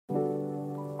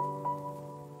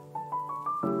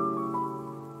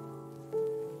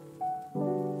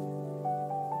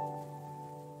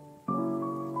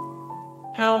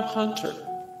Hal Hunter.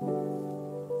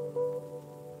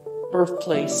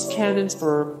 Birthplace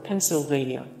Cannonsburg,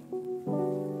 Pennsylvania.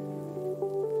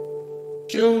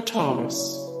 Joe Thomas.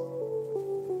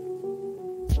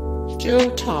 Joe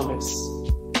Thomas.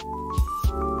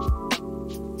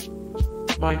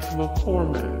 Mike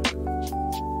McCormack.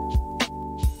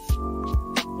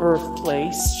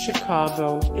 Birthplace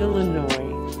Chicago,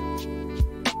 Illinois.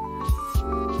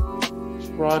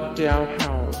 Rod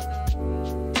Dowhower.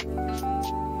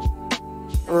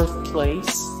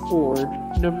 Birthplace Ford,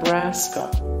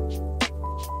 Nebraska.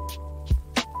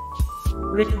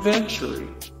 Rick Venturi.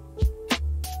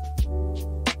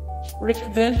 Rick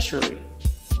Venturi.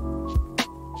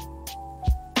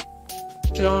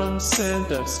 John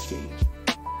Sandusky.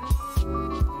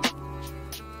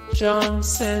 John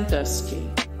Sandusky.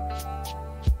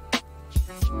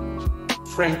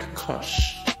 Frank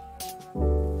Kush.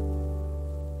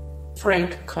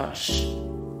 Frank Kush.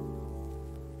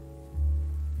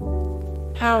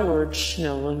 Howard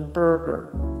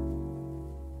Schnellenberger.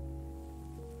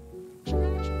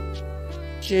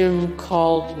 Jim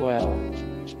Caldwell.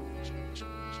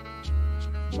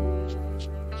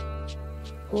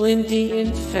 Lindy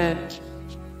Infante.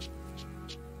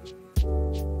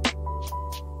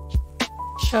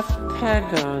 Chuck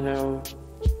Pagano.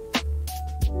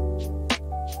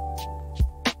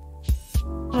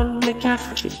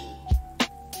 McCafferty.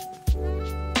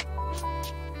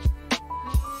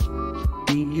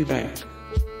 Weeb Ewbank.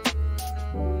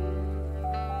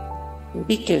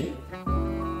 Beacon.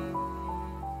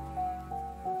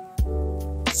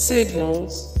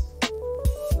 Signals.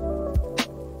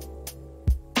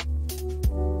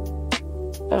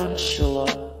 Shula.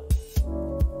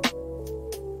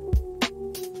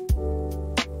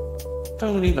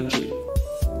 Dungy.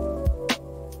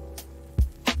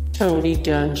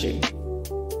 Dungy.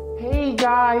 Hey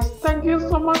guys, thank you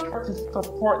so much for the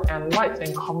support and likes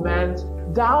and comments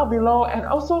down below, and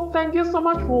also thank you so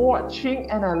much for watching,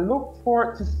 and I look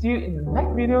forward to see you in the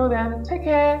next video. Then take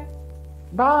care.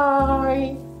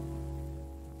 Bye.